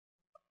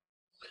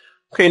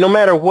Okay, no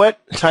matter what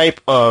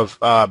type of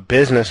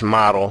business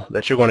model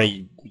that you're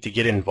going to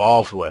get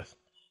involved with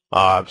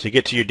to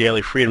get to your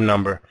daily freedom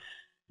number,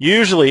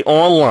 usually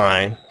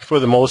online, for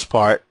the most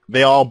part,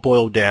 they all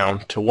boil down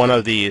to one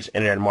of these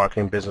internet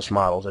marketing business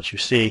models that you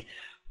see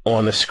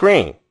on the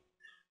screen.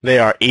 They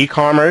are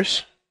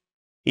e-commerce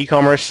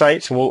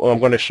sites, and I'm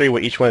going to show you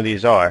what each one of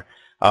these are.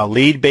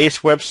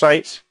 Lead-based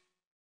websites,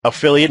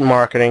 affiliate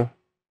marketing,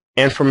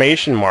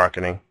 information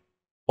marketing,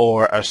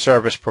 or a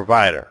service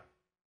provider.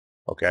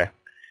 Okay.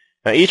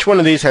 Now, each one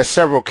of these has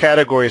several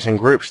categories and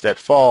groups that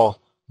fall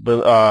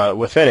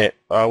within it,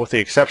 with the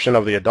exception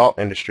of the adult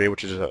industry,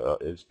 which is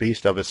a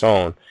beast of its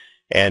own,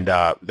 and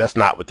that's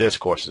not what this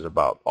course is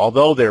about.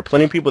 Although there are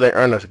plenty of people that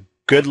earn a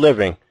good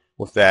living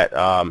with that,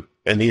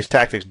 and these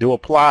tactics do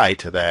apply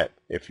to that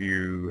if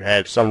you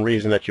had some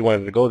reason that you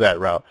wanted to go that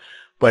route,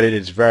 but it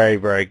is very,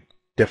 very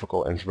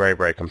difficult and it's very,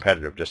 very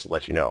competitive, just to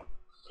let you know.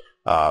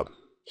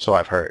 So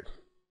I've heard.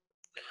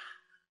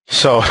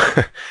 So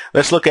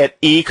let's look at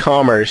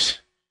e-commerce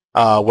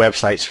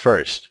websites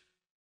first.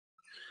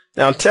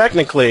 Now,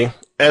 technically,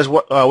 as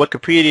what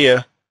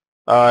Wikipedia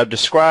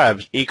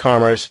describes,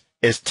 e-commerce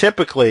is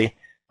typically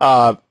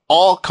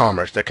all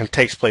commerce that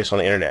takes place on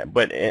the internet.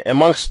 But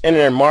amongst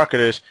internet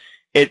marketers,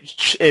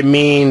 it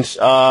means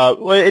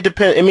well, it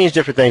depends. It means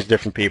different things to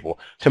different people.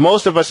 To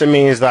most of us, it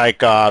means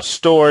like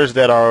stores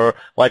that are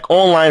like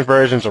online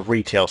versions of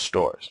retail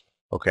stores.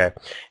 Okay,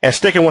 and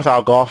sticking with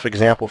our golf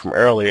example from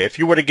earlier, if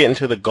you were to get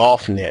into the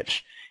golf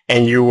niche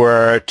and you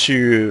were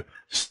to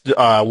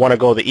want to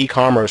go the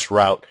e-commerce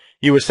route,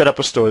 you would set up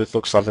a store that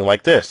looks something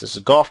like this. This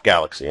is Golf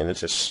Galaxy, and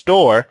it's a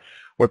store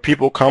where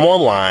people come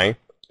online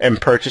and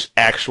purchase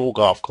actual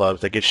golf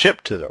clubs that get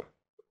shipped to them.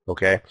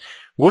 Okay,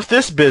 with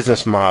this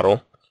business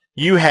model,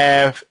 you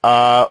have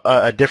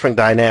a different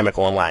dynamic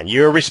online.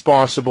 You're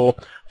responsible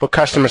for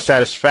customer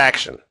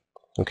satisfaction.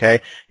 Okay,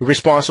 you're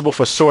responsible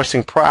for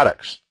sourcing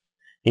products.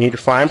 You need to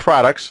find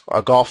products,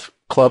 a golf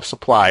club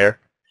supplier,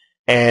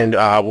 and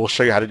we'll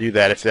show you how to do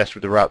that if that's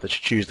the route that you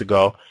choose to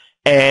go.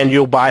 And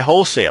you'll buy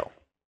wholesale.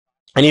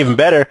 And even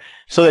better,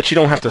 so that you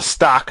don't have to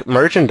stock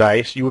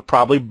merchandise, you would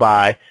probably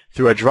buy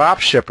through a drop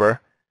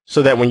shipper,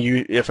 so that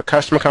if a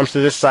customer comes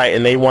to this site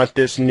and they want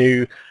this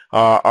new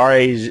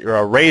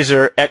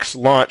Razor X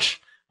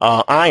Launch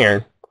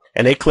iron,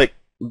 and they click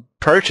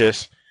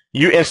purchase,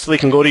 you instantly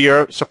can go to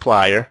your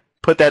supplier,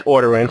 put that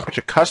order in, put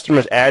your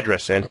customer's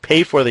address in,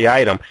 pay for the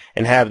item,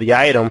 and have the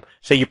item,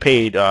 say you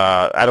paid,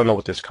 I don't know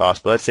what this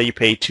costs, but let's say you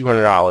paid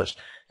 $200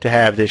 to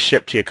have this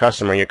shipped to your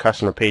customer, and your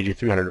customer paid you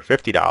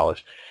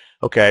 $350.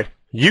 Okay,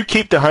 you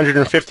keep the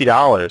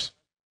 $150,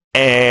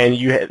 and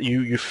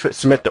you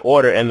submit the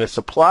order, and the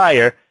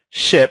supplier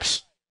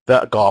ships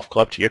the golf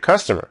club to your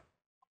customer.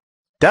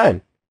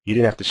 Done. You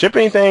didn't have to ship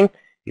anything,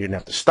 you didn't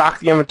have to stock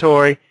the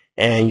inventory,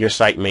 and your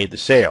site made the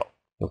sale.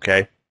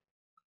 Okay?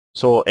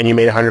 So, and you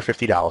made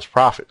 $150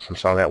 profit from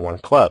selling that one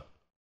club.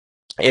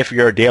 If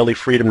your daily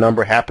freedom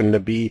number happened to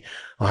be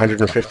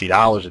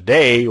 $150 a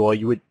day, well,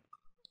 you would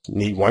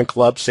need one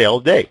club sale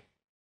a day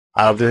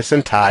out of this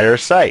entire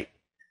site.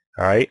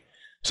 All right?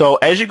 So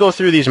as you go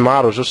through these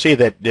models, you'll see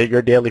that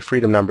your daily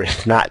freedom number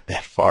is not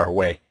that far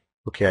away.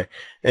 Okay?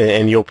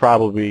 And you'll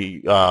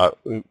probably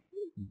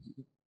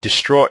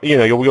destroy,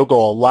 you'll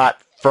go a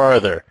lot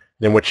further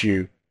than what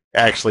you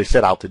actually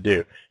set out to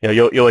do.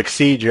 You'll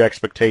exceed your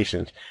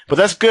expectations. But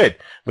that's good,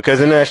 because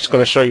then that's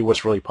going to show you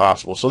what's really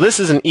possible. So this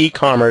is an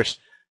e-commerce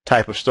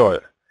type of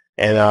store.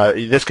 And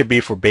this could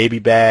be for baby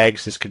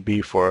bags, this could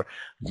be for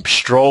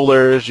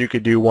strollers, you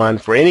could do one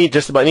for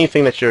just about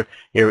anything that you're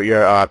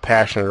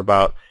passionate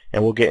about,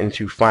 and we'll get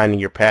into finding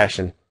your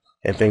passion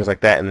and things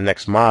like that in the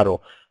next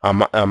module.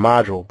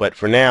 But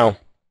for now,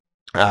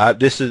 I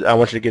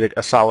want you to get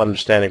a solid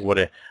understanding of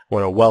what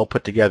a well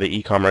put together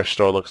e-commerce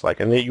store looks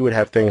like, and then you would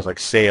have things like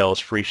sales,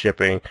 free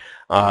shipping,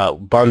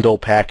 bundle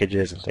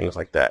packages, and things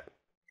like that.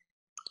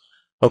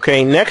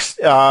 Okay, next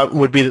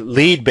would be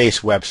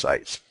lead-based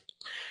websites,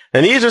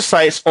 and these are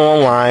sites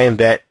online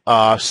that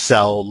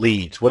sell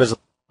leads.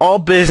 All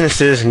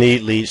businesses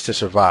need leads to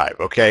survive.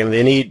 Okay, and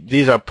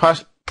these are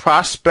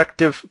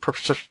prospective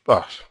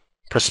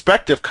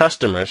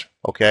customers.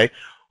 Okay,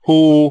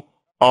 who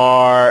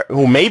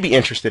may be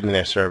interested in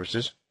their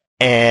services,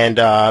 and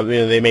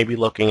they may be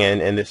looking,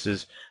 and this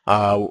is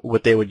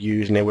what they would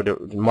use, and they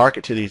would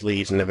market to these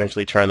leads and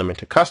eventually turn them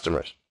into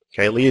customers.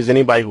 Okay, lead is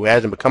anybody who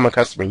hasn't become a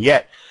customer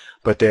yet,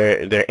 but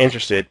they're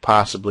interested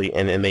possibly,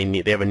 and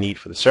they have a need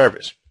for the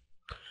service.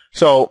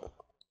 So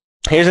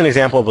here's an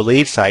example of a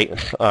lead site,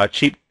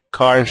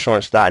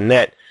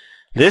 cheapcarinsurance.net.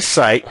 This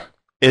site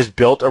is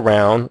built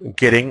around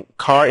getting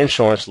car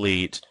insurance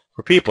leads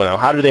for people. Now,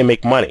 how do they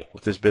make money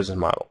with this business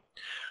model?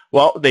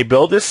 Well, they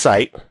build this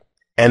site,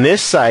 and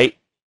this site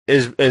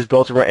is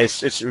built around.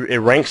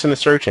 It ranks in the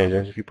search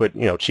engines. If you put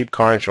cheap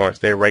car insurance,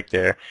 they're right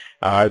there.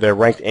 They're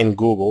ranked in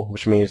Google,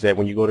 which means that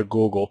when you go to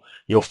Google,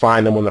 you'll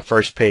find them on the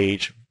first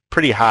page,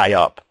 pretty high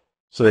up,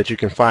 so that you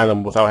can find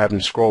them without having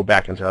to scroll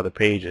back into other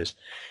pages.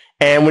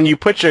 And when you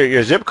put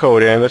your zip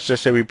code in, let's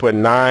just say we put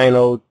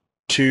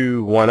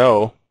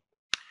 90210,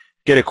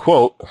 get a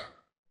quote.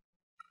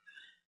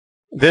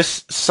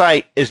 This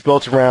site is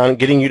built around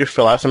getting you to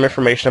fill out some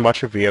information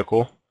about your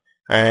vehicle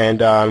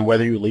and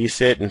whether you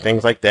lease it and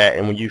things like that.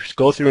 And when you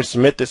go through and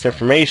submit this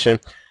information,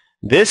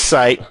 this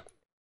site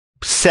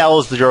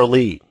sells your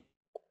lead.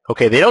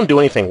 Okay, they don't do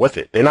anything with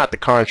it. They're not the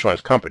car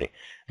insurance company.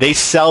 They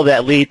sell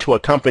that lead to a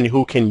company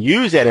who can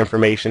use that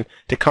information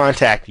to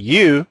contact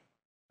you,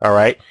 all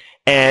right,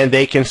 and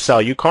they can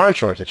sell you car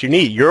insurance that you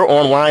need. You're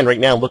online right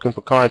now looking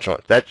for car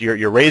insurance.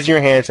 You're raising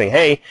your hand saying,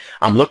 hey,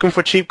 I'm looking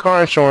for cheap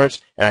car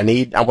insurance and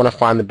I want to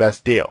find the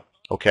best deal.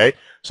 Okay,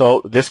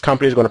 so this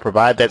company is going to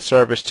provide that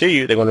service to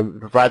you. They're going to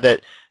provide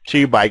that to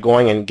you by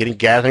going and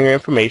gathering your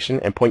information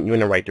and pointing you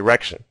in the right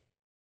direction.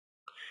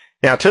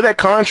 Now, to that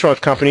car insurance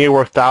company, you're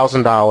worth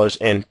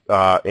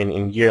 $1,000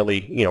 in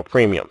yearly,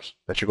 premiums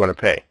that you're going to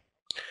pay.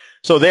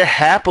 So they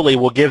happily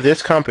will give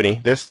this company,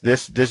 this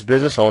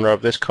business owner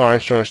of this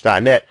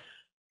carinsurance.net,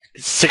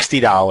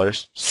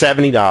 $60,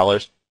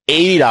 $70,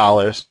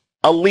 $80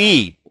 a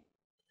lead.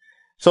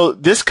 So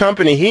this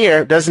company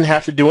here doesn't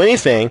have to do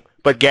anything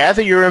but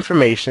gather your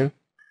information,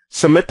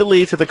 submit the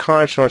lead to the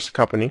car insurance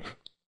company,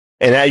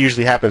 and that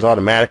usually happens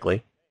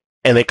automatically,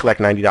 and they collect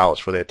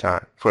 $90 for their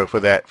time for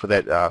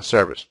that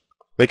service.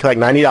 They collect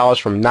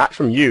 $90 not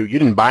from you. You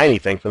didn't buy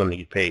anything for them to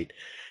get paid,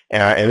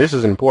 and this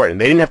is important.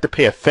 They didn't have to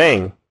pay a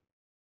thing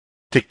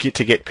to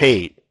get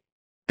paid.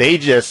 They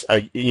just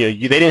they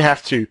didn't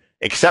have to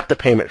accept the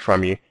payment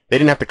from you. They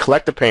didn't have to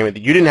collect the payment.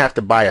 You didn't have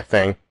to buy a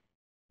thing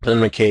for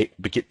them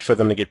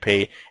to get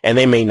paid, and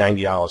they made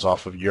 $90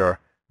 off of your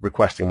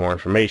requesting more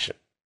information.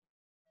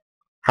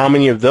 How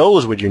many of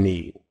those would you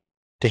need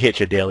to hit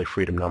your daily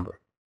freedom number?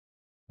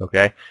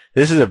 Okay,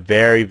 this is a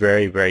very,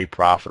 very, very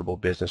profitable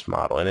business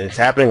model, and it's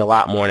happening a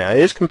lot more now. It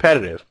is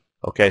competitive,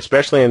 okay,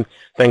 especially in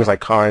things like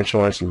car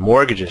insurance and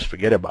mortgages.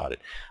 Forget about it.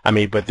 I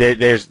mean, but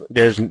there's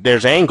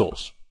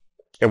angles,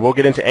 and we'll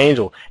get into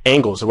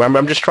angles. So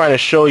I'm just trying to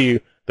show you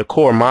the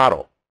core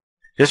model.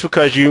 Just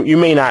because you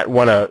may not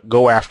want to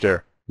go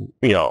after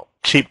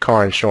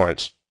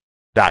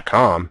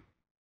cheapcarinsurance.com,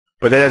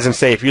 but that doesn't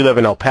say if you live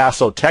in El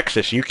Paso,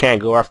 Texas, you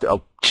can't go after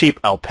a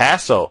cheap El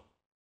Paso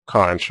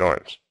car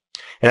insurance.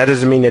 And that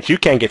doesn't mean that you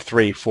can't get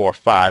 3, 4,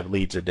 5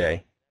 leads a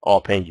day, all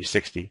paying you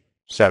 $60,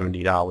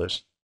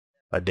 $70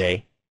 a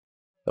day.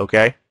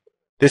 Okay?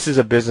 This is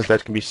a business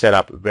that can be set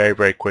up very,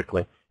 very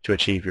quickly to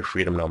achieve your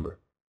freedom number.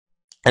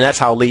 And that's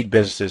how lead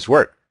businesses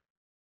work.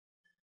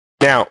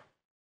 Now,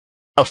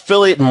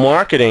 affiliate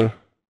marketing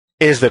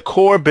is the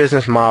core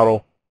business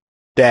model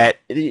that,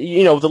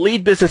 the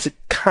lead business,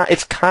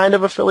 it's kind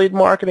of affiliate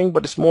marketing,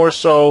 but it's more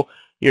so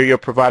you're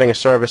providing a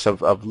service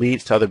of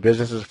leads to other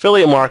businesses.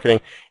 Affiliate marketing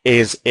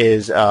is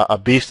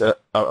a beast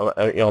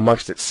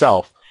amongst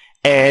itself,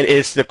 and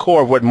it's the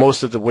core of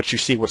what you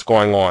see what's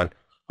going on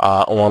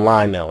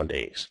online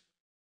nowadays.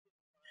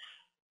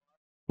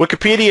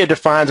 Wikipedia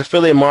defines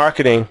affiliate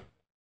marketing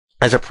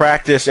as a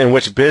practice in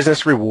which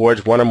business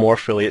rewards one or more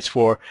affiliates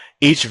for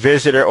each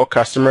visitor or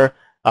customer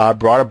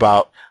brought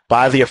about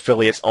by the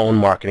affiliate's own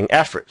marketing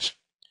efforts.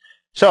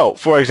 So,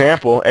 for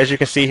example, as you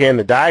can see here in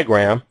the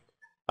diagram,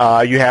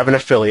 you have an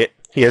affiliate.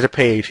 He has a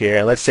page here,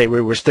 and let's say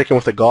we're sticking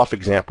with the golf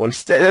example.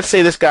 Instead, let's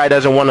say this guy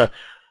doesn't want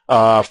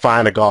to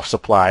find a golf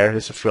supplier,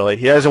 this affiliate.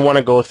 He doesn't want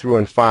to go through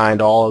and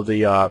find all of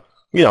the,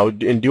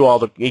 and do all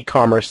the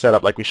e-commerce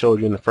setup like we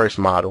showed you in the first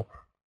model.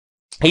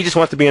 He just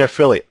wants to be an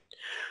affiliate.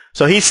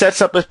 So he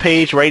sets up a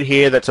page right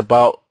here that's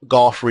about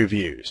golf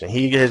reviews, and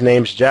his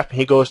name's Jeff, and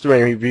he goes through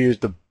and reviews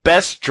the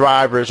best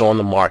drivers on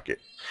the market.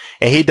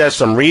 And he does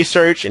some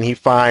research, and he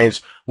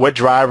finds what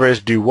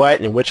drivers do what,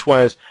 and which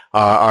ones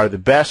are the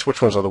best,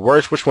 which ones are the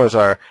worst, which ones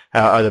are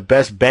the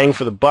best bang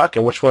for the buck,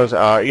 and which ones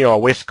are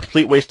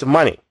complete waste of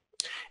money.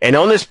 And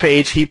on this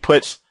page, he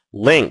puts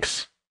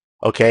links,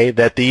 okay,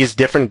 that these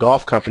different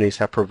golf companies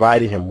have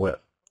provided him with.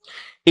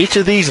 Each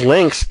of these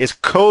links is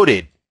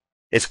coded.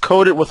 It's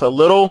coded with a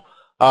little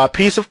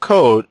piece of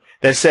code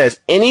that says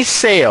any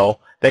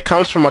sale that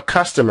comes from a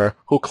customer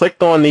who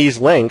clicked on these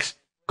links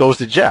goes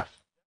to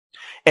Jeff.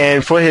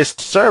 And for his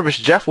service,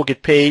 Jeff will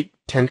get paid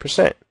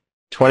 10%,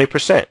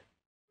 20%.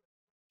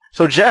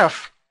 So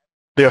Jeff,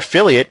 the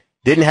affiliate,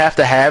 didn't have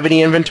to have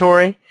any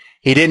inventory.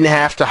 He didn't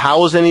have to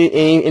house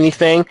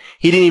anything.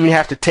 He didn't even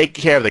have to take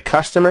care of the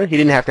customer. He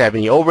didn't have to have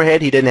any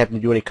overhead. He didn't have to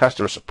do any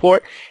customer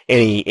support.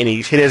 He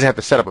doesn't have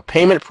to set up a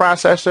payment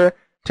processor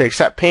to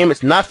accept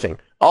payments, nothing.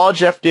 All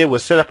Jeff did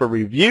was set up a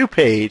review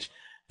page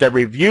that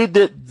reviewed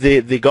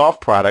the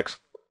golf products,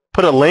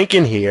 put a link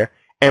in here,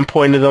 and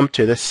pointed them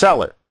to the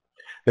seller.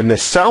 Then the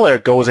seller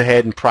goes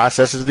ahead and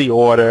processes the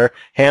order,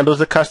 handles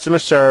the customer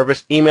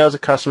service, emails the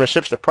customer,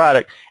 ships the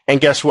product,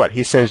 and guess what?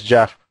 He sends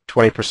Jeff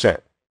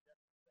 20%,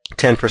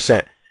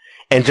 10%.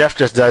 And Jeff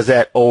just does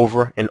that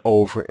over and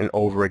over and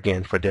over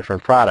again for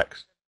different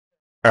products.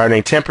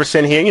 Earning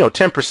 10% here,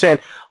 10%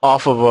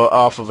 off of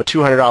a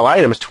 $200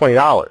 item is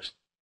 $20.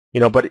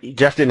 But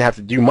Jeff didn't have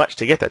to do much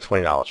to get that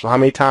 $20. So how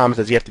many times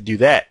does he have to do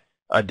that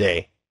a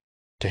day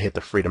to hit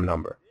the freedom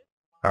number?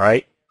 All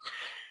right?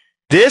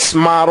 This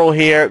model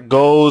here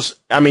goes,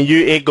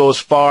 it goes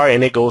far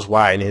and it goes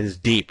wide and it is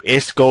deep.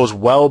 It goes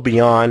well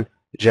beyond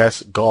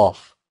just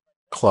golf.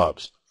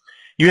 clubs.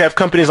 You have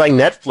companies like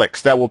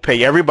Netflix that will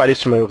pay.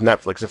 Everybody's familiar with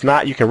Netflix. If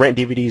not, you can rent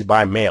DVDs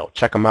by mail.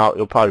 Check them out.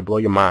 It'll probably blow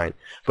your mind.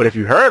 But if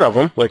you've heard of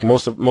them, like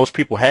most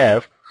people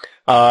have,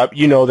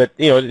 you know that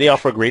they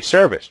offer a great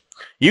service.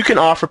 You can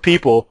offer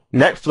people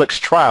Netflix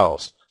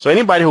trials. So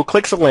anybody who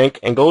clicks a link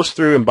and goes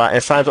through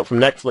and signs up from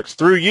Netflix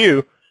through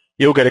you,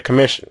 you'll get a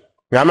commission.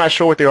 Now, I'm not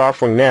sure what they're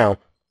offering now,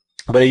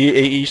 but it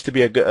used to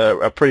be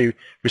a pretty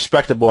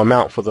respectable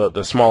amount for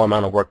the small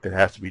amount of work that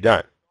has to be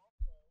done.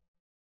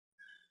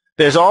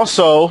 There's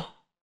also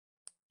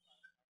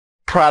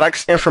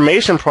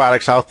information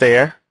products out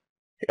there,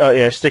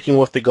 sticking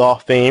with the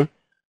golf theme,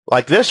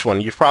 like this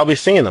one. You've probably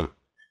seen them.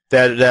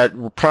 That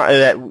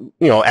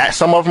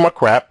some of them are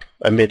crap,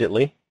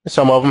 admittedly.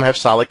 Some of them have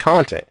solid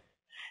content.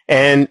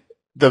 And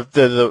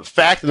the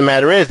fact of the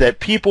matter is that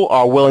people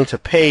are willing to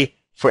pay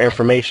for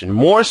information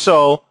more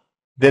so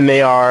than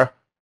they are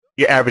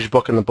your average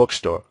book in the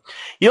bookstore.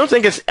 You don't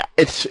think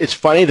it's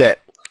funny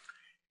that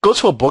go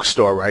to a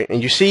bookstore, right,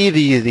 and you see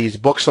these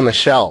books on the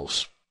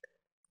shelves,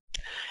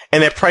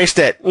 and they're priced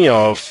at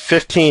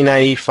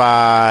 $15.95,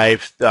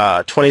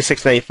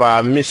 $26.95.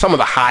 I mean, some of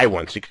the high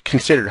ones, you could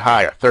consider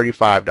high, are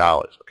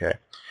 $35. Okay,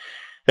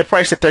 they're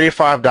priced at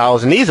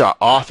 $35, and these are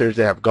authors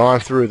that have gone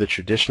through the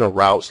traditional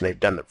routes, and they've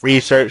done the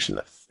research,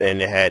 and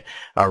they had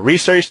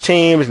research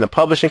teams, and the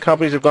publishing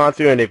companies have gone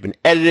through, and they've been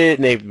edited,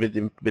 and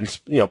they've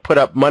been put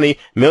up money,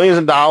 millions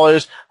of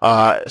dollars,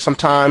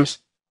 sometimes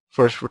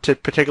for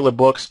particular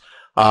books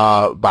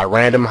by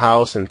Random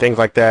House and things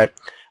like that,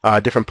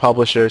 different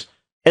publishers.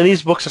 And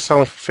these books are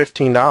selling for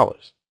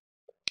 $15.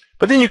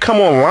 But then you come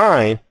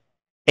online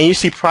and you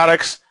see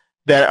products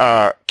that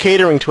are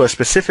catering to a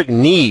specific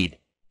need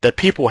that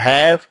people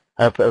have,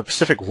 a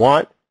specific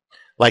want,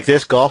 like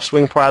this golf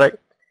swing product.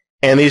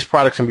 And these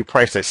products can be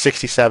priced at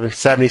 $67,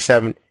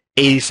 $77,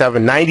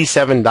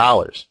 $87,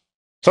 $97.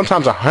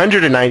 Sometimes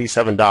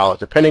 $197,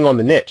 depending on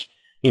the niche.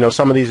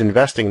 Some of these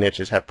investing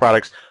niches have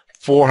products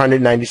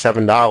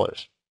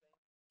 $497.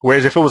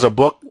 Whereas if it was a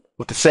book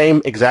with the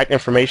same exact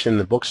information in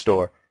the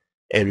bookstore,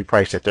 it'd be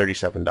priced at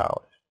 $37.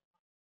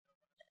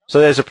 So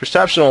there's a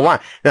perception online.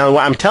 Now,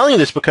 I'm telling you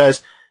this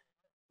because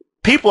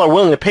people are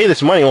willing to pay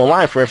this money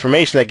online for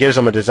information that gives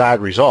them a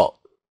desired result.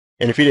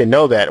 And if you didn't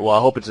know that, well,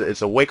 I hope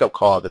it's a wake-up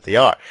call that they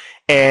are.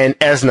 And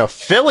as an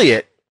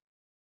affiliate,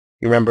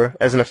 you remember,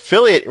 as an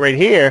affiliate right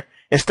here,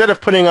 instead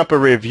of putting up a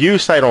review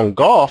site on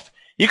golf,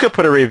 you could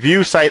put a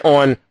review site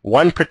on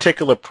one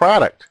particular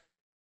product.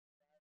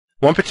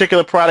 One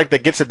particular product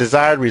that gets a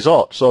desired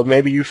result. So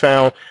maybe you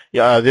found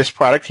this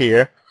product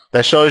here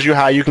that shows you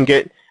how you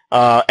can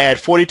add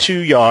 42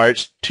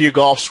 yards to your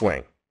golf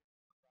swing.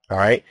 All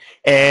right,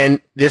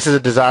 and this is a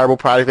desirable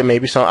product that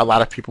maybe a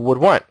lot of people would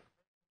want.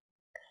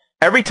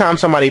 Every time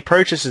somebody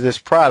purchases this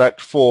product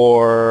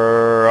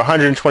for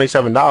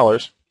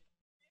 $127,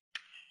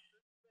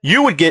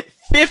 you would get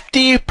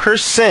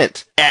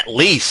 50% at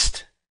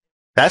least.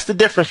 That's the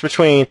difference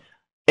between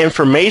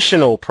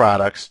informational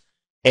products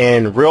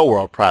and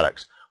real-world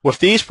products. With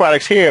these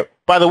products here,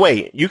 by the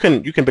way, you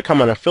can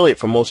become an affiliate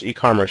for most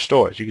e-commerce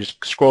stores. You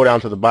just scroll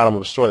down to the bottom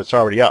of a store that's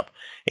already up,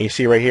 and you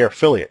see right here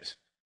affiliates.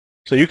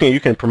 So you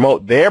can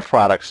promote their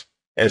products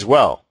as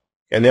well,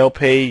 and they'll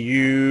pay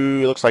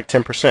you, it looks like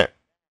 10%.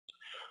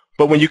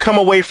 But when you come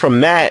away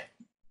from that,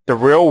 the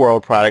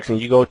real-world products, and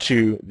you go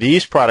to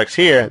these products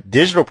here,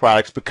 digital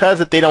products, because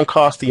they don't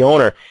cost the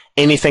owner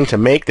anything to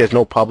make. There's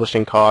no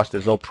publishing cost,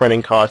 there's no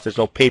printing cost, there's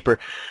no paper,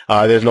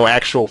 there's no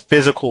actual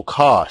physical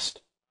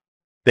cost.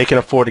 They can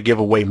afford to give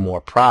away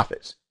more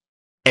profits.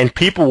 And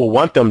people will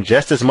want them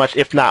just as much,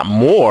 if not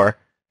more,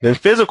 than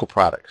physical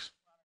products.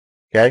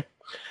 Okay?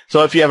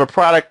 So if you have a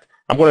product,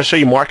 I'm going to show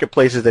you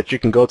marketplaces that you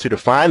can go to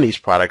find these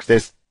products.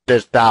 There's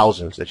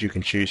thousands that you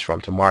can choose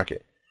from to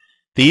market.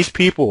 These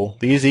people,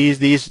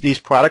 these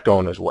product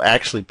owners will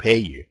actually pay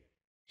you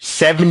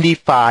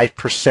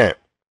 75%.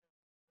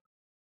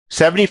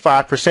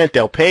 75%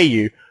 they'll pay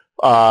you,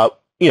 and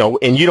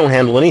you don't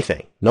handle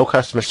anything. No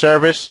customer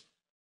service.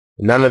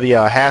 None of the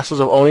hassles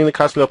of owning the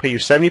customer. They'll pay you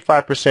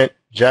 75%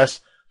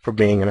 just for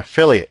being an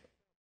affiliate.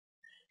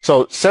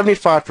 So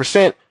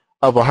 75%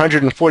 of a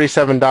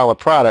 $147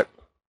 product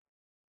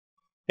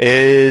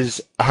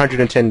is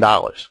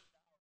 $110.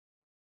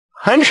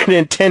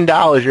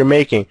 $110 you're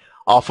making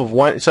off of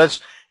one. So that's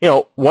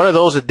one of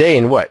those a day.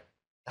 And what?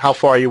 How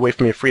far are you away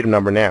from your freedom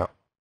number now?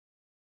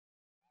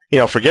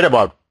 Forget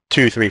about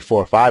 2, 3,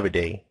 4, 5 a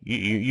day.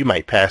 You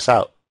might pass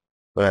out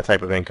with that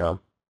type of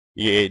income.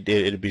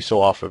 It'd be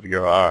so off of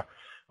your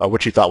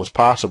what you thought was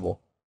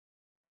possible.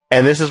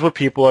 And this is what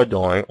people are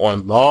doing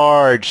on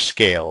large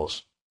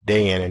scales,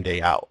 day in and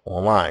day out,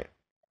 online.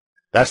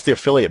 That's the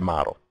affiliate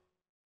model.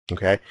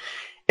 Okay,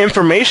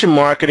 information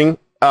marketing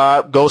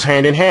goes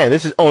hand in hand.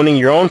 This is owning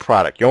your own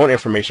product, your own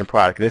information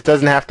product. This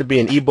doesn't have to be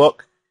an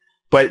ebook,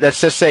 but let's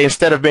just say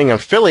instead of being an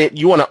affiliate,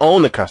 you want to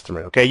own the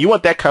customer. Okay, you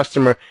want that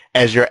customer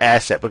as your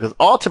asset, because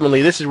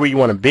ultimately this is where you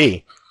want to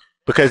be.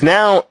 Because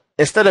now,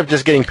 instead of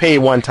just getting paid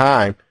one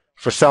time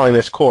for selling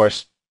this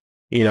course,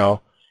 you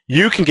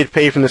you can get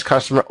paid from this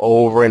customer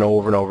over and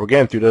over and over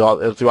again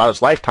throughout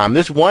its lifetime.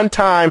 This one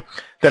time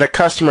that a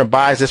customer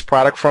buys this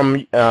product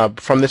from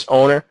this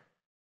owner,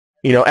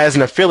 as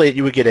an affiliate,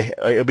 you would get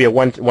it'll be a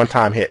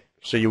one-time hit.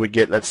 So you would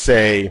get, let's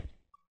say,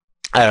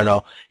 I don't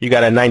know, you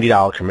got a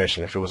 $90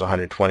 commission if it was a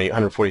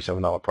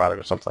 $147 product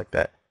or something like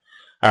that.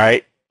 All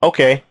right,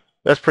 okay,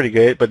 that's pretty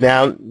good. But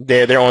now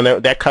they're on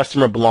that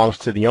customer belongs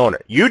to the owner.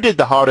 You did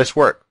the hardest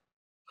work.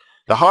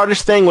 The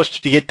hardest thing was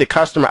to get the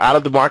customer out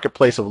of the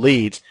marketplace of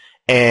leads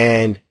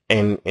and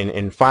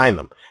find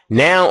them.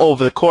 Now,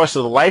 over the course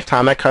of the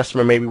lifetime, that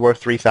customer may be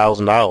worth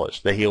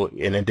 $3,000 that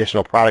in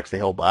additional products that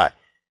he'll buy.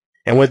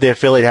 And would the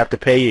affiliate have to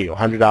pay you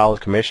 $100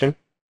 commission?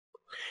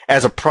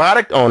 As a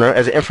product owner,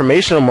 as an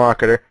informational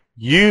marketer,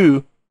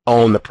 you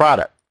own the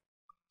product.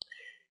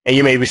 And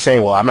you may be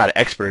saying, well, I'm not an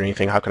expert in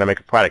anything. How can I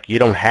make a product? You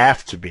don't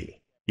have to be.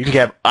 You can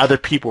have other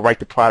people write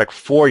the product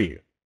for you.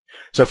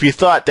 So if you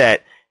thought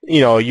that,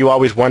 you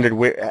always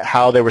wondered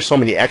how there were so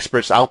many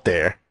experts out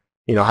there,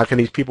 how can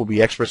these people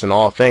be experts in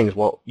all things?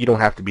 Well, you don't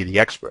have to be the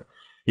expert.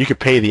 You could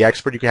pay the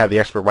expert. You could have the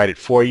expert write it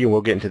for you, and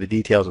we'll get into the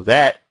details of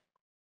that.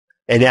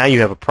 And now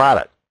you have a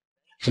product.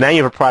 So now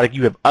you have a product.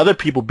 You have other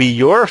people be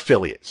your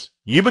affiliates.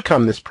 You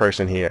become this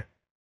person here.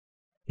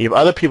 You have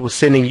other people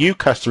sending you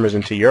customers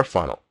into your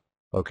funnel,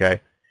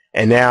 okay?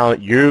 And now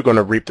you're going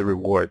to reap the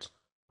rewards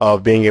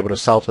of being able to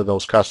sell to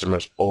those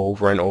customers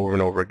over and over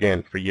and over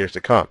again for years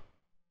to come,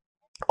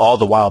 all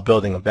the while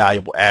building a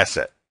valuable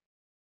asset.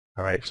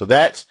 All right, so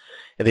that's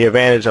the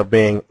advantage of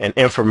being an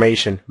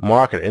information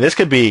marketer. And this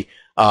could be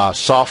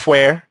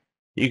software.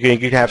 You can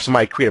have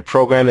somebody create a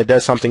program that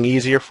does something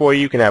easier for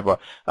you. You can have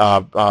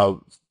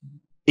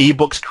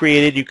ebooks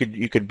created.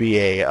 You could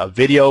be a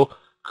video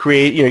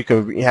create. You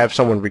can have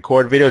someone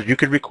record videos. You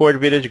could record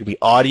videos. You could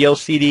be audio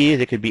CDs.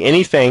 It could be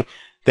anything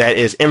that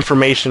is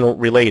informational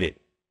related.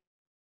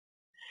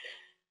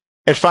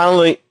 And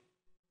finally,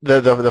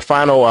 the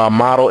final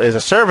model is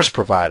a service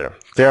provider.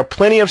 There are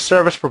plenty of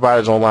service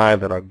providers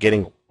online that are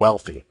getting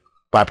wealthy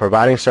by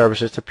providing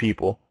services to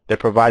people. They're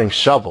providing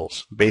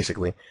shovels,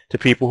 basically, to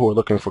people who are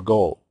looking for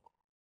gold.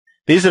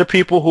 These are the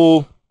people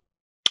who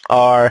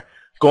are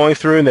going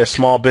through, and they're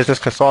small business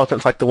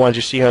consultants like the ones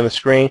you see on the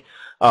screen.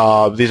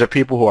 These are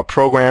people who are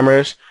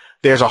programmers.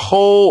 There's a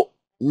whole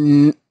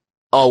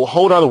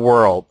other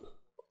world,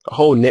 a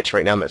whole niche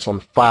right now that's on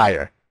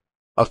fire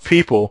of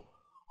people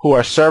who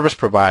are service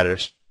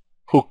providers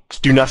who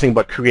do nothing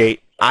but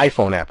create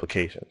iPhone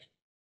applications.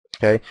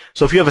 Okay,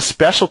 so if you have a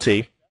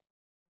specialty,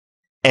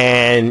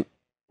 and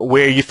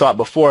where you thought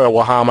before,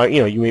 well, how am I?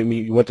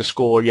 You went to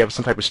school, or you have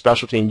some type of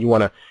specialty, and you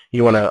want to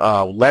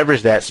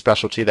leverage that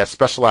specialty, that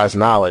specialized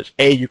knowledge.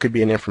 A, you could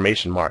be an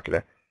information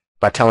marketer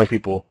by telling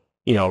people,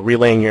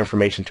 relaying your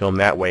information to them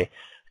that way.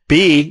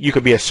 B, you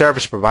could be a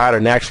service provider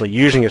and actually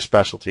using your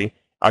specialty.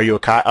 Are you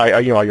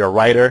a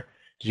writer?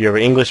 Do you have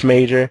an English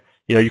major?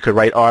 You could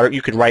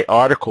write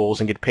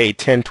articles and get paid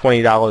 $10,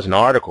 $20 an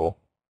article,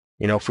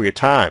 for your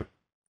time.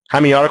 How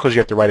many articles do you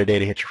have to write a day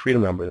to hit your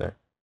freedom number then?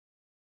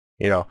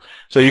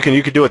 So you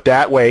could do it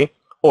that way,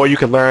 or you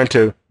can learn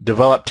to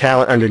develop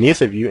talent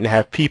underneath of you and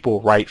have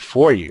people write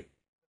for you.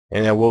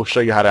 And then we'll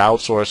show you how to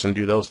outsource and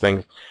do those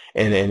things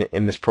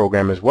in this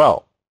program as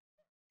well.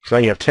 So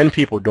now you have 10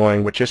 people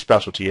doing what your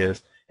specialty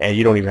is, and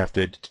you don't even have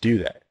to do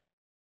that.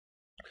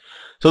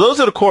 So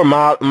those are the core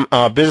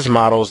business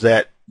models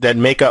that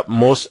make up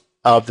most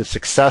of the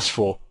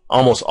successful,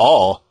 almost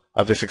all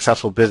of the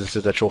successful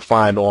businesses that you'll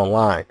find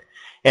online.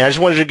 And I just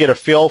wanted you to get a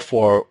feel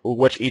for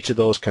what each of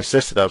those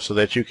consisted of so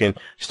that you can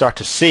start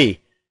to see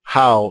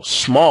how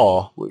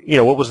small,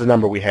 what was the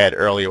number we had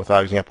earlier with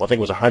our example? I think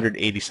it was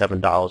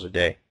 $187 a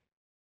day.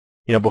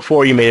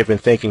 Before you may have been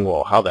thinking,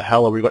 well, how the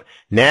hell are we going?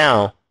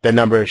 Now that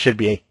number should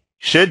be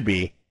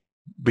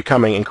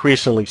becoming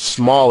increasingly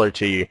smaller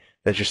to you,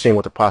 that you're seeing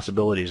what the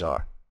possibilities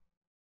are.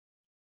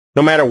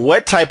 No matter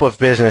what type of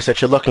business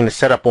that you're looking to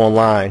set up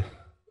online,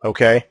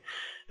 okay?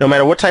 No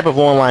matter what type of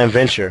online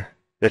venture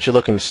that you're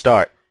looking to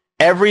start,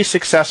 every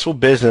successful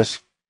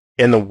business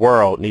in the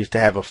world needs to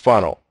have a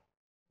funnel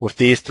with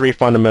these three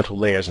fundamental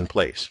layers in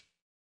place.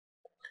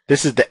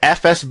 This is the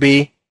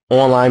FSB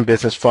online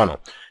business funnel.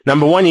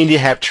 Number one, you need to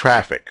have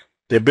traffic,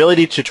 the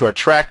ability to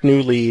attract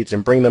new leads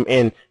and bring them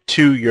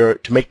into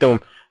your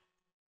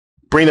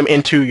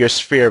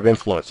sphere of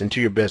influence, into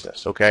your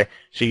business. Okay,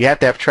 so you have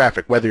to have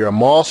traffic, whether you're a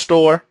mall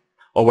store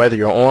or whether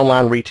you're an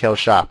online retail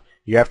shop.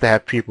 You have to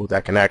have people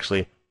that can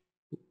actually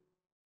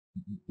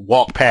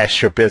walk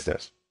past your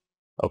business.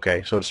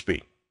 Okay, so to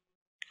speak.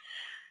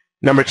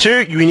 Number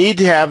two, you need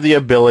to have the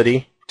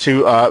ability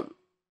to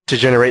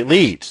generate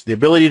leads, the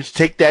ability to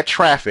take that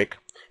traffic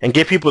and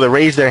get people to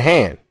raise their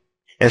hand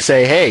and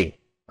say, hey,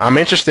 I'm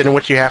interested in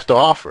what you have to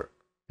offer.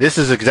 This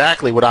is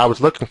exactly what I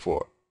was looking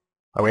for.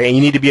 All right, and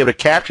you need to be able to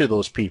capture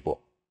those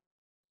people.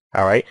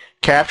 All right,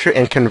 capture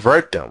and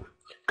convert them.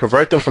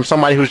 Convert them from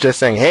somebody who's just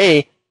saying,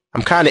 hey,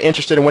 I'm kind of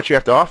interested in what you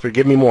have to offer.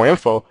 Give me more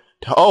info.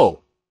 To,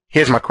 oh,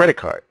 here's my credit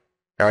card.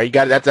 All right, you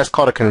got that's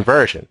called a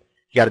conversion.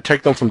 You got to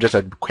take them from just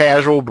a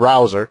casual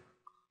browser,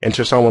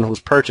 into someone who's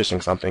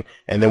purchasing something.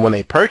 And then when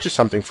they purchase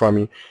something from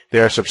you,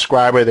 they're a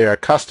subscriber, they're a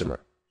customer.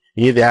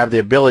 You need to have the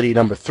ability,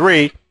 number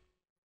 3,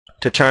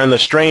 to turn the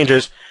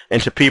strangers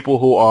into people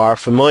who are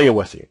familiar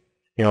with you.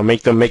 You know,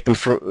 make them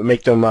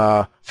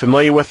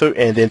familiar with you,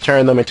 and then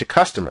turn them into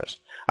customers.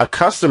 A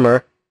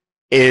customer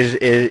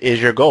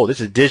is your gold.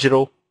 This is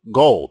digital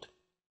gold.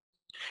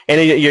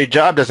 And your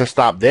job doesn't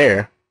stop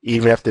there,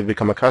 even after they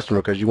become a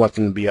customer, because you want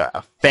them to be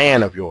a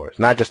fan of yours,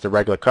 not just a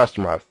regular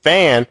customer. A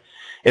fan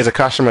is a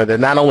customer that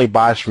not only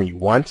buys from you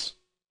once,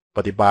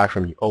 but they buy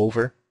from you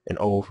over and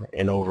over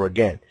and over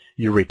again.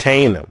 You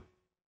retain them.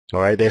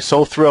 All right? They're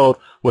so thrilled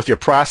with your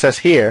process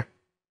here.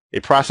 The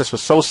process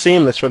was so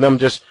seamless for them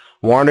just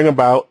wandering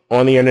about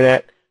on the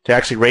internet to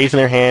actually raising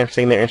their hand,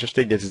 saying they're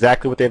interested. That's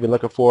exactly what they've been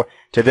looking for,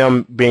 to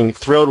them being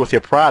thrilled with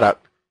your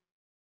product,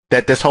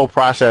 that this whole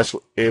process,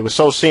 it was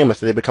so seamless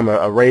that they become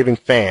a raving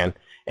fan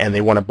and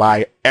they want to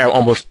buy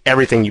almost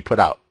everything you put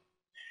out.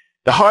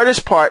 The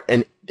hardest part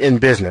in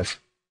business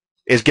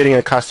is getting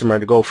a customer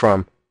to go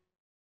from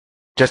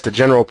just a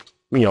general,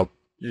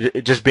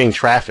 just being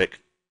traffic,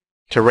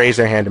 to raise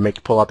their hand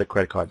to pull out their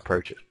credit card and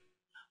purchase.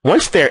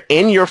 Once they're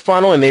in your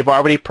funnel and they've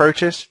already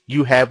purchased,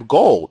 you have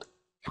gold,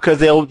 because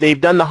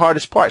they've done the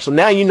hardest part. So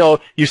now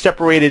you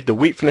separated the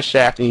wheat from the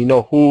chaff, and you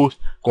know who's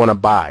going to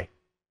buy,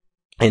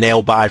 and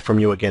they'll buy from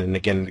you again and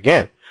again and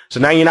again. So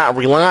now you're not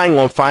relying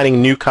on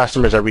finding new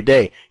customers every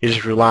day. You're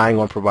just relying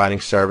on providing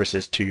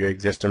services to your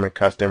existing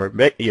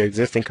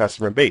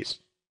customer base.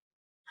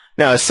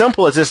 Now, as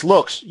simple as this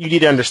looks, you need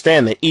to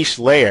understand that each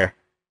layer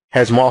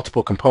has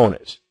multiple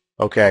components,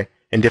 okay,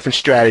 and different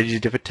strategies,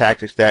 different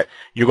tactics that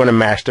you're going to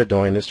master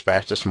during this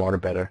Faster, Smarter,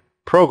 Better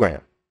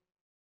program.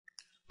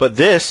 But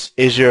this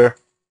is your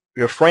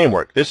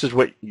framework. This is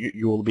what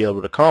you will be able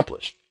to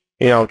accomplish.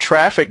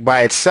 Traffic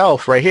by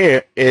itself right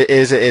here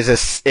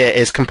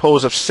is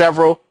composed of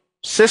several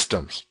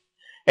systems,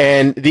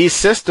 and these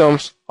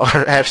systems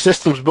have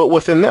systems built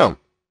within them.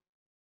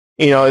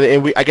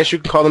 And I guess you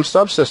can call them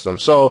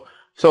subsystems.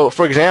 So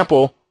for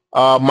example,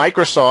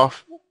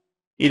 Microsoft,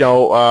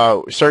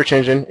 search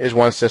engine is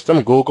one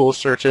system. Google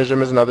search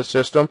engine is another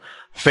system.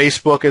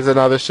 Facebook is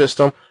another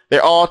system.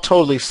 They're all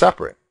totally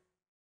separate.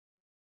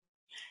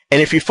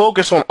 And if you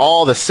focus on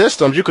all the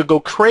systems, you could go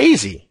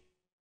crazy.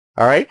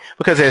 All right?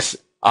 Because there's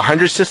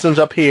 100 systems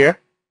up here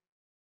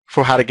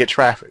for how to get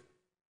traffic.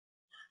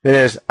 Then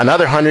there's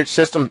another 100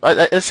 systems,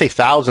 let's say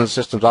thousands of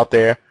systems out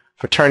there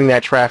for turning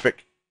that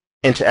traffic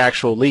into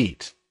actual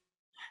leads.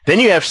 Then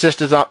you have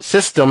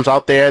systems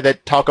out there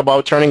that talk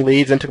about turning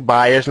leads into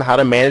buyers and how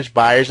to manage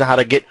buyers and how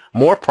to get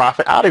more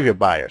profit out of your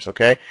buyers,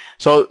 okay?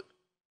 So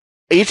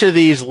each of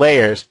these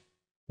layers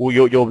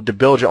you'll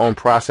build your own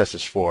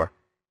processes for.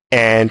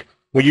 And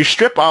when you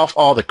strip off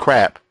all the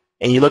crap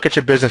and you look at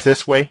your business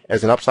this way,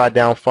 as an upside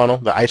down funnel,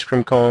 the ice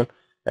cream cone,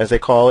 as they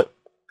call it,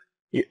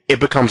 it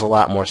becomes a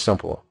lot more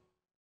simple.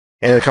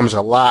 And it becomes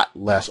a lot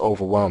less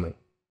overwhelming.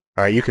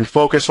 All right, you can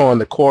focus on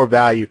the core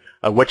value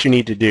of what you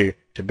need to do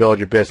to build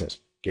your business.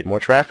 Get more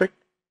traffic,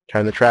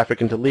 turn the traffic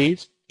into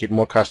leads, get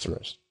more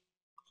customers.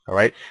 All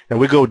right, now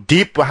we go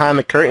deep behind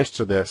the curtains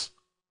to this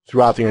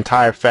throughout the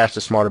entire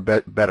Faster, Smarter,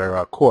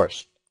 Better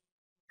course.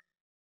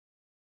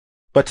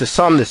 But to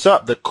sum this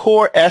up, the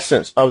core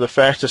essence of the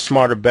Faster,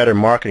 Smarter, Better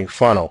marketing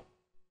funnel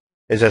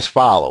is as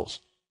follows.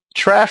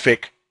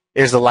 Traffic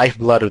is the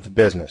lifeblood of the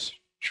business.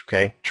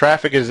 Okay,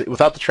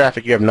 without the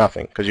traffic, you have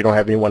nothing, because you don't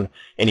have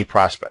any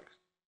prospects.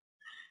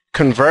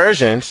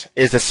 Conversions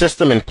is the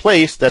system in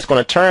place that's going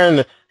to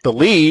turn the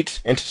leads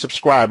into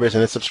subscribers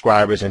and the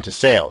subscribers into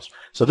sales.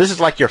 So this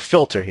is like your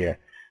filter here.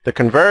 The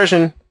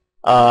conversion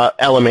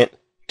element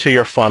to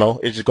your funnel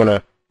is going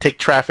to take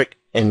traffic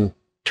and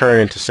turn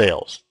it into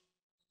sales.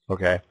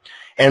 Okay,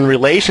 and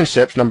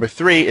relationships, number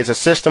 3, is a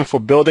system for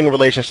building a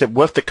relationship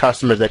with the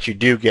customers that you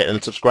do get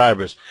and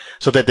subscribers,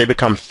 so that they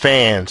become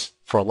fans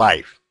for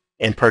life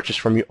and purchase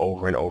from you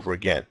over and over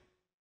again.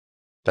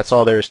 That's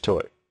all there is to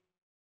it.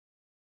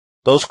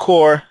 Those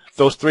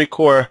 3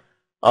 core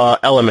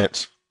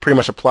elements pretty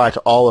much apply to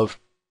all of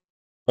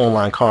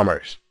online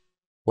commerce,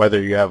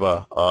 whether you have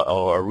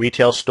a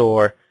retail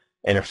store,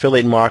 an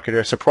affiliate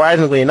marketer.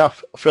 Surprisingly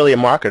enough, affiliate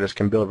marketers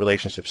can build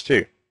relationships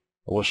too.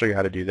 We'll show you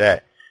how to do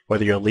that.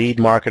 Whether you're a lead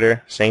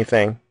marketer, same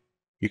thing.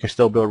 You can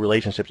still build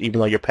relationships even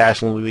though you're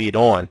passing the lead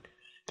on.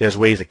 There's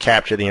ways to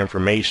capture the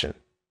information,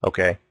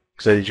 okay,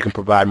 so that you can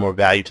provide more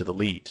value to the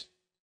leads.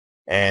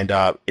 And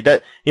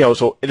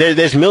so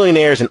there's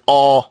millionaires in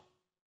all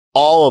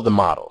of the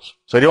models.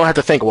 So you don't have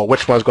to think, well,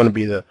 which one's going to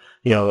be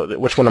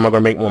which one am I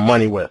going to make more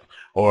money with?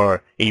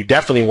 Or you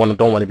definitely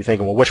don't want to be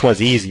thinking, well, which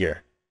one's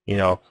easier?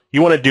 You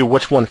want to do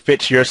which one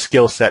fits your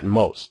skill set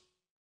most.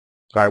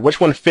 All right,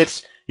 which one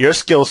fits your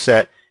skill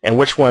set and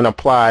which one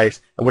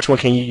applies and which one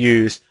can you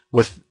use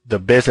with the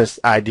business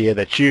idea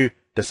that you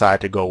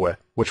decide to go with?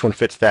 Which one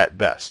fits that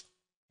best?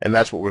 And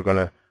that's what we're going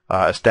to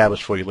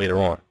establish for you later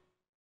on.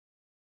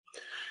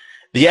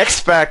 The X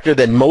factor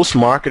that most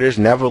marketers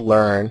never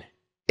learn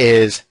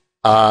is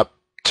to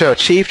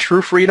achieve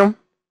true freedom,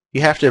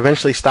 you have to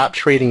eventually stop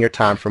trading your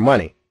time for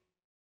money.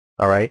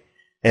 All right?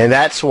 And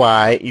that's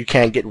why you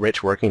can't get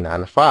rich working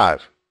 9 to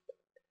 5.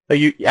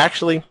 You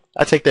actually,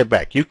 I take that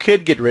back. You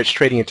could get rich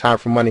trading your time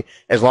for money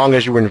as long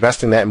as you were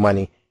investing that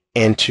money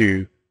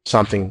into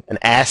something, an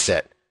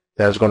asset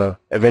that is going to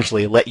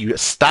eventually let you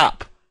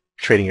stop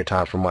trading your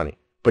time for money.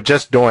 But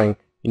just doing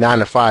 9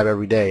 to 5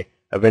 every day,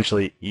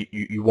 eventually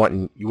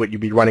you'd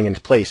be running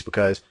into place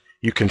because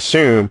you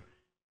consume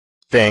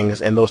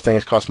things and those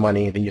things cost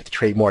money, and then you have to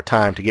trade more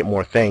time to get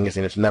more things,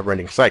 and it's a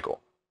never-ending cycle.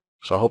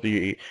 So I hope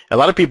a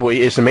lot of people,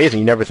 it's amazing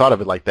you never thought of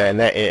it like that, and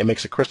that it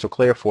makes it crystal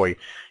clear for you.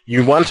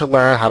 You want to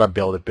learn how to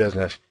build a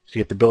business, so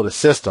you have to build a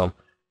system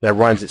that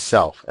runs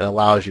itself and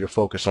allows you to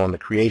focus on the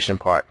creation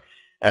part,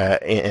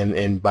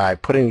 and by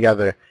putting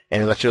together,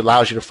 and it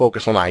allows you to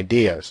focus on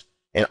ideas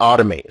and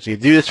automate. So you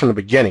do this from the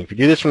beginning. If you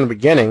do this from the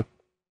beginning,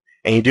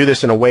 and you do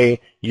this in a way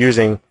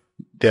using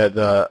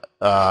the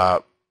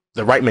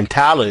right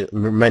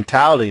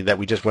mentality that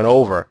we just went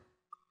over,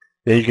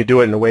 then you can do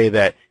it in a way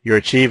that you're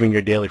achieving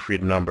your daily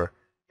freedom number,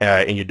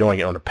 and you're doing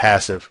it on a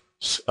passive,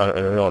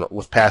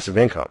 with passive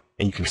income,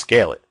 and you can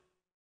scale it.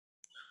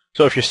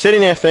 So if you're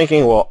sitting there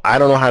thinking, well, I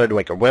don't know how to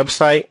make a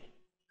website,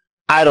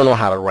 I don't know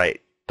how to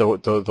write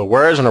the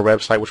words on a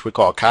website, which we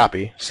call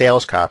copy,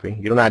 sales copy.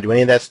 You don't know how to do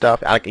any of that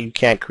stuff. You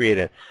can't create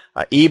an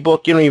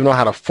ebook. You don't even know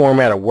how to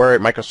format a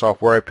Word,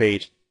 Microsoft Word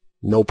page.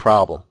 No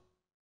problem.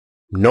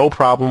 No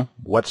problem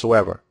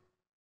whatsoever.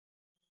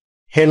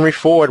 Henry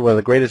Ford, one of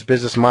the greatest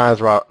business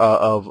minds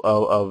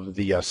of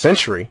the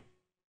century,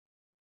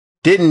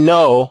 didn't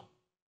know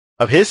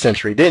of his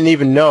century, didn't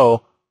even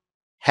know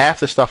half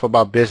the stuff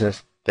about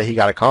business that he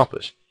got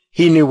accomplished.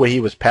 He knew what he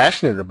was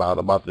passionate about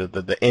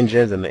the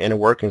engines and the inner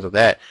workings of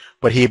that,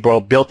 but he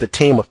built a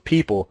team of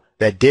people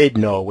that did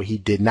know what he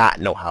did not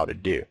know how to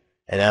do,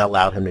 and that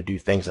allowed him to do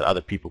things that other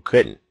people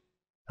couldn't.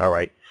 All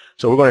right,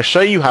 so we're going to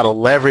show you how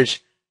to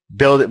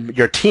build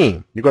your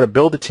team. You're going to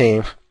build a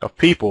team of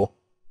people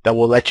that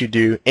will let you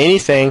do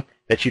anything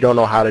that you don't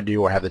know how to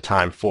do or have the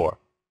time for.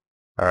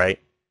 All right.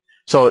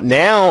 So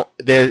now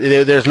there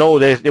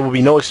will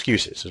be no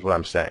excuses, is what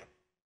I'm saying.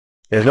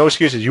 There's no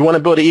excuses. You want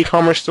to build an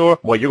e-commerce store?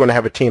 Well, you're going to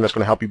have a team that's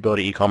going to help you build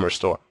an e-commerce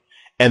store.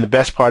 And the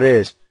best part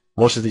is,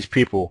 most of these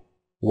people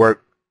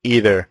work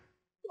either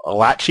a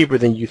lot cheaper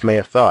than you may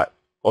have thought,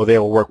 or they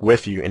will work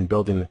with you in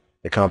building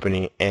the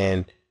company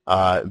and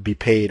be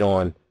paid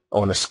on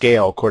a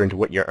scale according to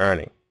what you're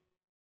earning.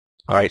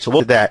 All right, so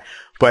we'll do that.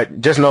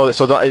 But just know that,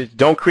 so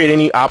don't create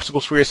any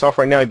obstacles for yourself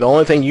right now. The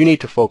only thing you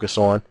need to focus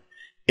on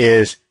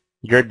is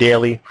your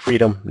daily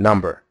freedom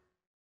number.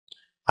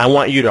 I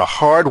want you to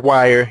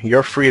hardwire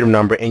your freedom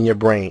number in your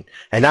brain.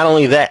 And not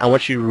only that, I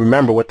want you to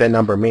remember what that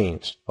number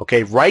means.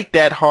 Okay, write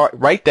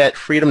that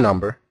freedom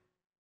number.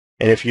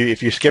 And if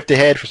you skipped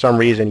ahead for some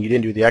reason, you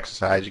didn't do the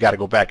exercise, you got to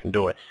go back and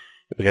do it.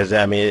 Because,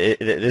 I mean,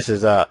 this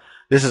is a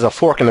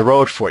fork in the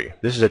road for you.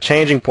 This is a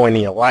changing point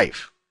in your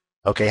life.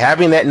 Okay,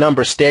 having that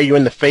number stare you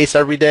in the face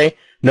every day,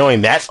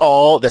 knowing that's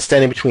all that's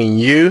standing between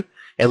you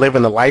and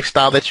living the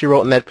lifestyle that you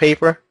wrote in that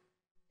paper,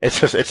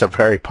 it's a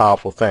very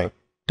powerful thing.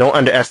 Don't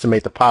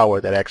underestimate the power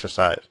of that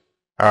exercise.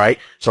 All right,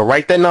 so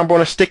write that number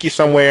on a sticky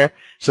somewhere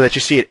so that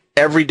you see it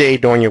every day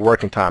during your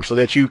working time, so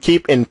that you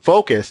keep in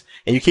focus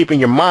and you keep in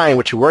your mind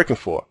what you're working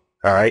for.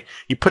 All right,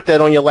 you put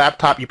that on your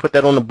laptop, you put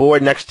that on the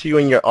board next to you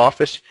in your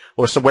office,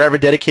 or so whatever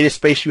dedicated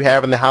space you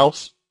have in the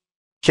house,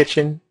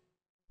 kitchen,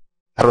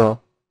 I don't know,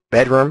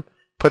 bedroom.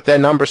 Put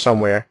that number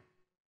somewhere.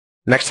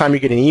 Next time you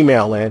get an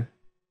email in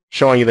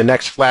showing you the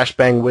next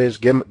flashbang whiz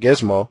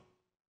gizmo,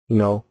 you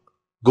know,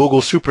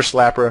 Google Super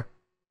Slapper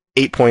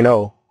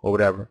 8.0 or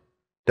whatever,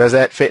 does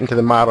that fit into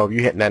the model of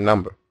you hitting that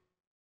number?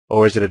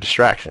 Or is it a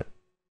distraction?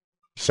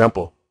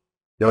 Simple.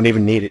 You don't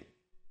even need it.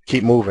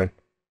 Keep moving, and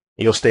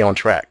you'll stay on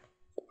track.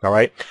 All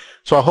right?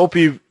 So I hope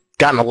you've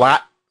gotten a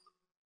lot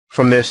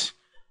from this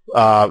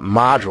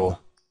module.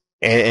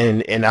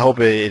 And I hope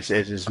it's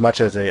as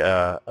much as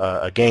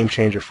a game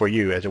changer for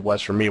you as it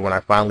was for me when I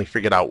finally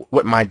figured out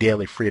what my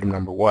daily freedom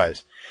number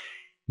was.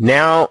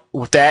 Now,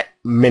 with that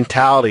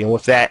mentality and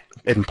with that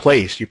in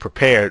place, you're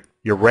prepared,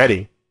 you're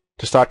ready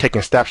to start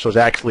taking steps towards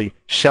actually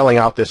shelling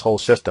out this whole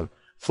system,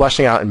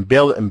 flushing out and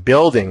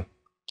building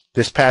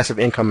this passive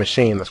income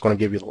machine that's going to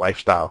give you the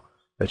lifestyle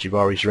that you've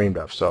always dreamed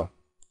of. So,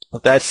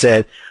 with that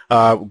said,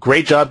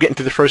 great job getting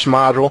through the first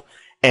module,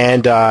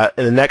 and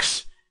in the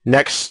next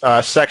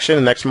section,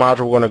 the next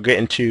module, we're going to get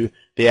into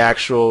the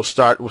actual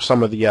start with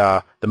some of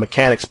the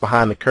mechanics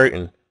behind the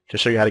curtain to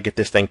show you how to get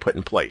this thing put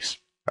in place.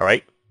 All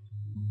right?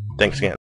 Thanks again.